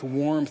them with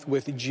warmth,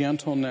 with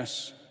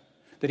gentleness,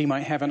 that he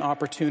might have an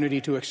opportunity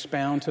to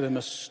expound to them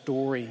a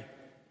story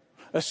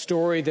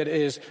that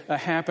is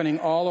happening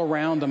all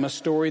around them, a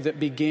story that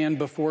began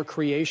before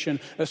creation,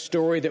 a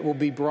story that will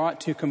be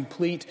brought to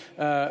complete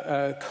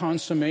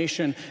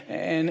consummation,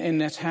 and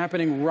that's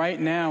happening right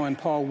now. And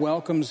Paul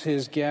welcomes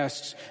his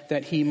guests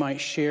that he might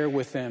share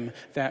with them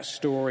that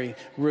story,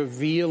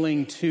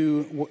 revealing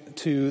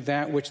to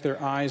that which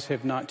their eyes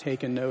have not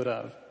taken note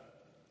of.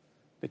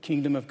 The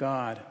kingdom of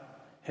God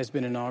has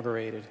been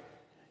inaugurated,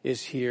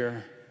 is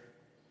here.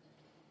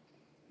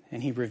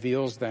 And he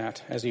reveals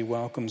that as he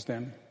welcomes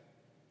them.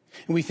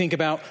 And we think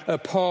about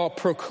Paul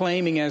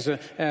proclaiming as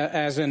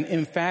an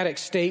emphatic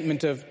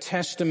statement of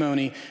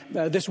testimony.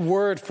 This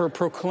word for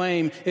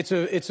proclaim, it's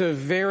a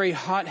very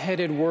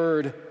hot-headed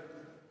word.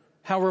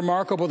 How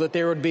remarkable that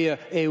there would be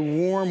a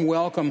warm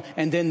welcome,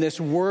 and then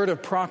this word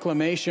of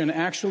proclamation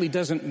actually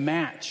doesn't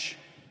match.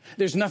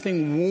 There's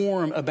nothing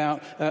warm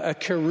about a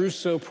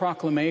kerusso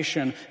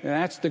proclamation.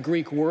 That's the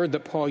Greek word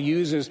that Paul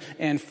uses,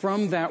 and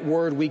from that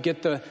word we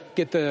get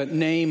the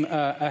name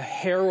a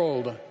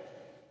herald.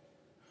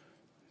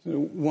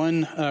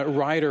 One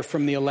writer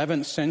from the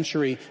 11th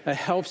century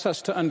helps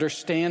us to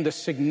understand the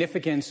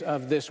significance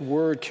of this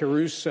word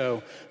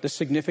kerusso, the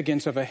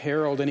significance of a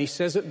herald, and he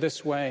says it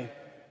this way.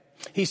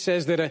 He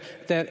says that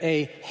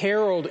a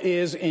herald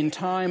is in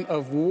time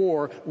of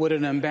war what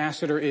an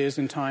ambassador is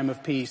in time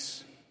of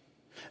peace.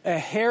 A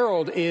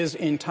herald is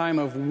in time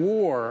of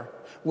war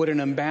what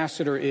an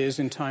ambassador is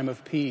in time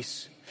of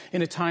peace.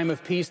 In a time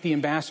of peace, the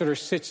ambassador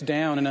sits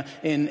down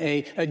in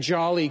a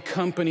jolly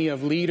company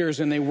of leaders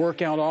and they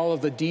work out all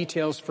of the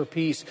details for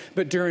peace.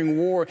 But during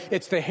war,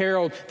 it's the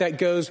herald that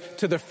goes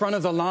to the front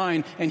of the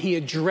line and he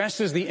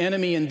addresses the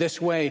enemy in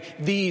this way.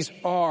 These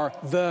are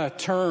the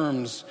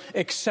terms.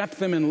 Accept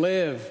them and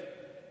live.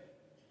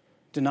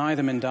 Deny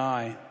them and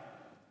die.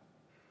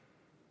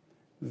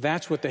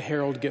 That's what the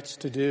herald gets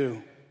to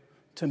do.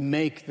 To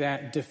make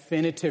that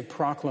definitive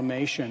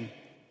proclamation.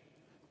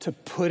 To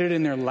put it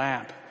in their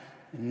lap.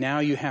 Now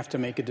you have to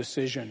make a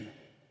decision.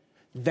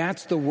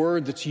 That's the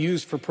word that's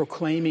used for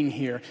proclaiming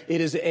here.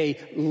 It is a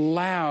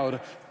loud,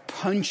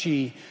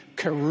 punchy,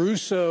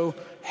 kerusso,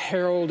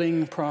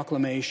 heralding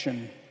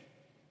proclamation.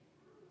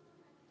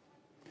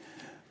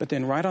 But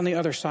then right on the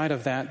other side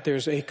of that,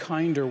 there's a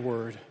kinder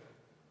word,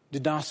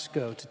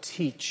 didasko, to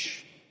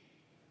teach.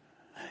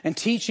 And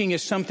teaching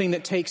is something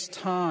that takes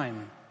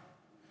time.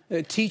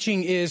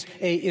 Teaching is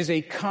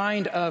a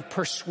kind of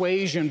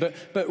persuasion,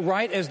 but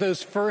right as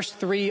those first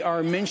three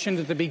are mentioned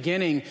at the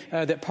beginning,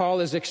 that Paul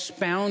is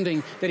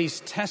expounding, that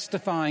he's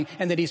testifying,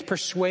 and that he's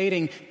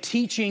persuading,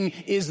 teaching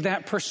is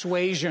that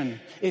persuasion.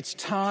 It's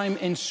time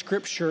in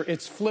Scripture.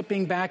 It's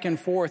flipping back and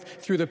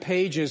forth through the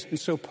pages. And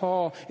so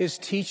Paul is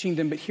teaching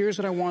them. But here's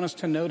what I want us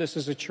to notice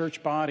as a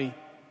church body.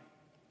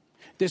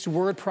 This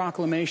word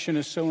proclamation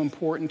is so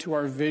important to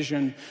our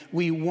vision.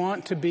 We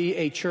want to be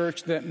a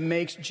church that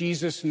makes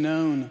Jesus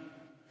known.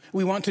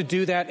 We want to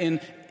do that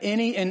in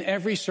any and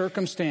every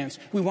circumstance.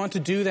 We want to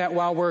do that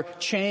while we're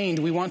chained.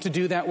 We want to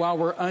do that while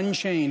we're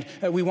unchained.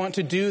 We want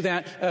to do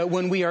that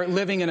when we are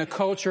living in a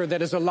culture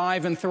that is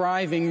alive and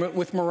thriving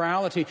with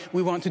morality.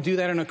 We want to do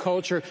that in a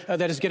culture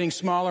that is getting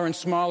smaller and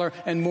smaller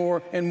and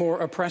more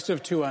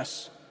oppressive to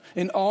us.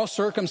 In all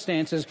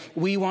circumstances,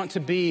 we want to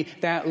be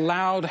that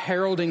loud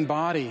heralding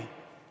body.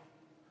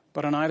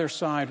 But on either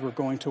side, we're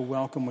going to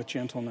welcome with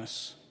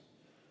gentleness.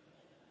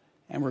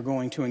 And we're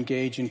going to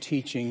engage in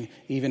teaching,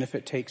 even if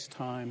it takes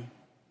time.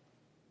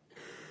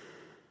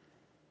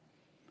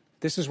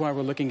 This is why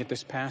we're looking at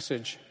this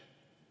passage.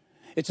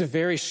 It's a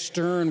very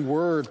stern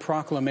word,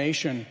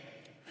 proclamation.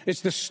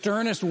 It's the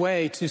sternest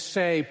way to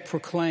say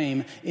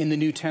proclaim in the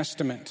New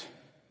Testament.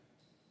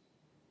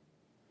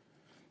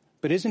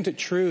 But isn't it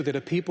true that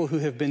a people who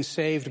have been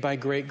saved by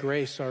great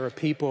grace are a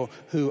people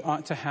who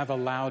ought to have a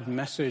loud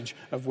message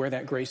of where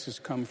that grace has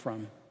come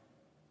from?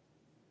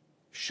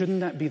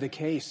 Shouldn't that be the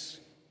case?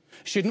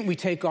 Shouldn't we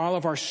take all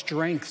of our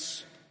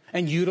strengths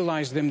and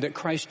utilize them that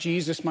Christ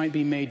Jesus might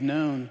be made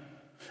known?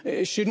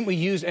 Shouldn't we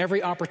use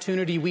every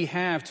opportunity we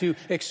have to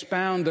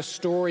expound the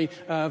story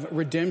of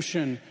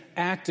redemption,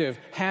 active,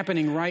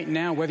 happening right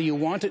now, whether you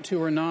want it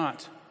to or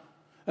not?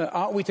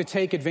 Ought we to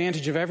take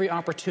advantage of every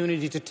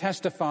opportunity to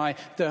testify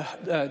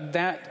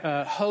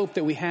that hope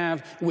that we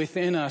have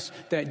within us,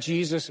 that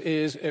Jesus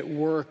is at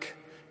work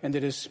and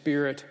that his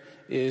Spirit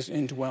is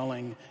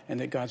indwelling and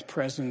that God's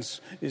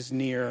presence is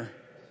near?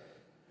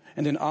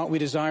 And then ought we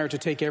desire to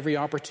take every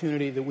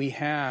opportunity that we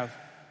have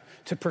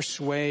to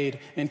persuade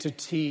and to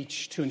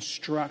teach, to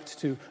instruct,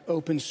 to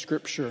open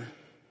Scripture,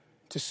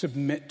 to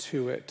submit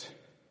to it.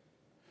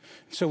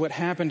 So what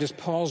happened is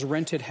Paul's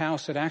rented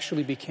house, it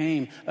actually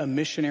became a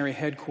missionary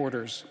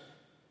headquarters.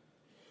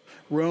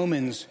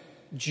 Romans,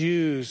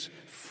 Jews,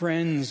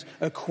 friends,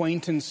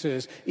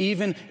 acquaintances,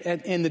 even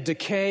in the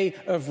decay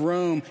of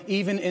Rome,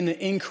 even in the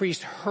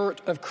increased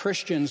hurt of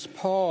Christians,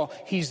 Paul,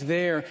 he's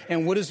there.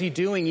 And what is he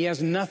doing? He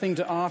has nothing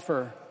to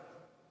offer.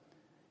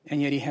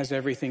 And yet he has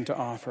everything to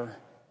offer.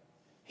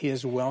 He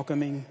is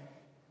welcoming,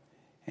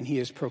 and he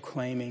is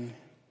proclaiming,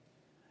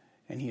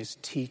 and he is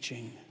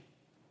teaching.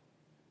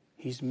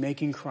 He's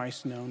making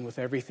Christ known with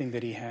everything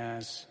that he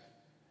has,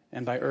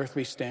 and by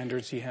earthly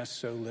standards, he has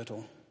so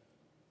little.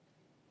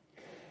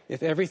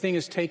 If everything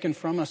is taken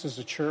from us as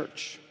a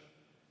church,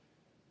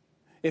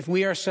 if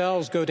we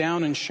ourselves go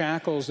down in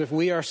shackles, if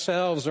we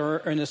ourselves are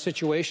in a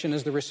situation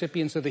as the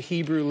recipients of the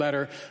Hebrew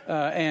letter,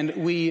 and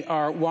we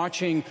are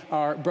watching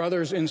our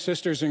brothers and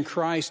sisters in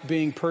Christ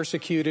being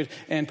persecuted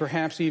and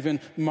perhaps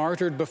even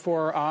martyred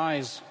before our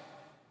eyes,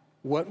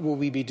 what will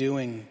we be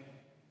doing?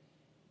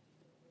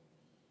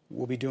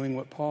 We'll be doing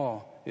what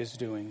Paul is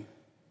doing.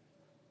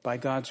 By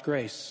God's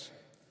grace,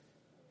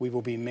 we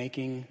will be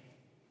making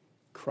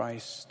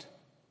Christ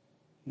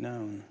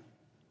known.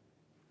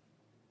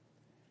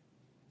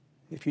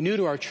 If you're new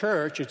to our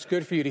church, it's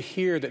good for you to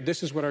hear that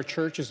this is what our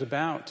church is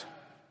about.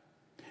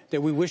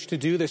 That we wish to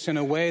do this in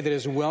a way that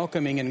is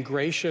welcoming and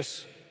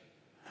gracious,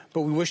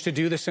 but we wish to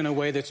do this in a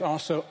way that's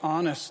also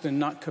honest and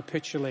not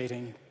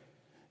capitulating.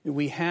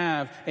 We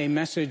have a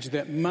message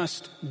that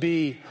must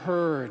be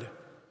heard.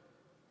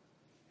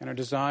 And our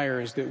desire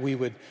is that we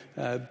would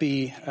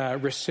be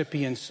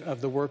recipients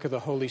of the work of the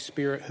Holy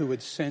Spirit who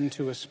would send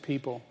to us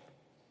people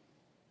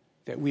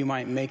that we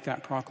might make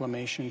that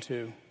proclamation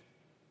to.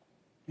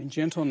 In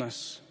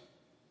gentleness,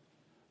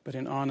 but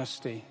in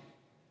honesty.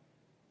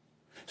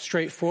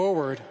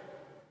 Straightforward,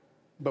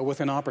 but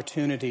with an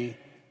opportunity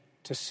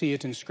to see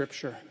it in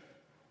Scripture.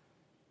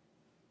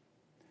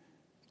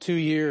 2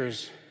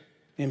 years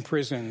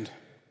imprisoned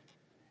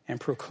and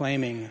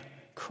proclaiming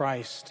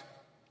Christ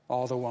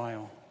all the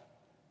while.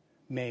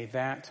 May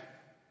that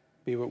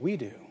be what we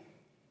do.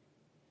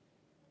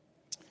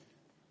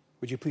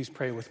 Would you please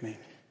pray with me?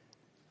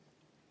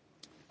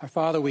 Our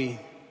Father, we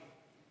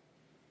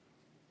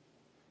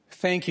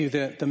thank you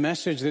that the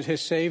message that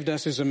has saved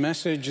us is a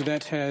message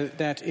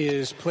that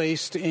is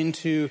placed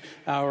into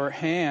our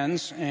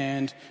hands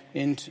and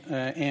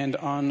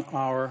on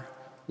our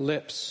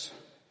lips.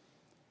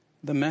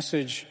 The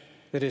message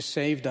that has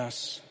saved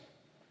us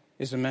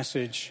is a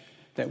message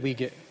that we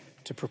get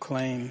to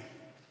proclaim.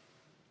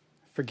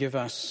 Forgive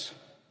us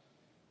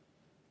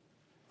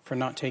for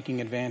not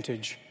taking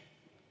advantage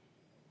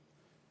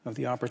of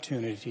the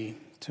opportunity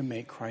to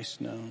make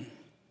Christ known.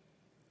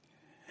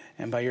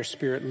 And by your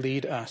Spirit,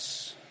 lead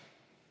us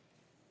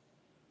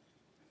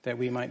that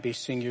we might be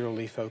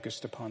singularly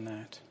focused upon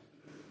that.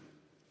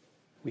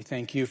 We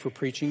thank you for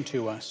preaching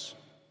to us.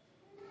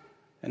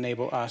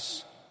 Enable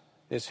us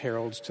as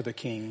heralds to the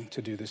King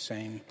to do the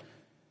same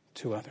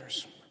to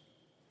others.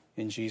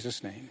 In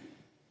Jesus' name,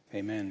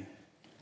 amen.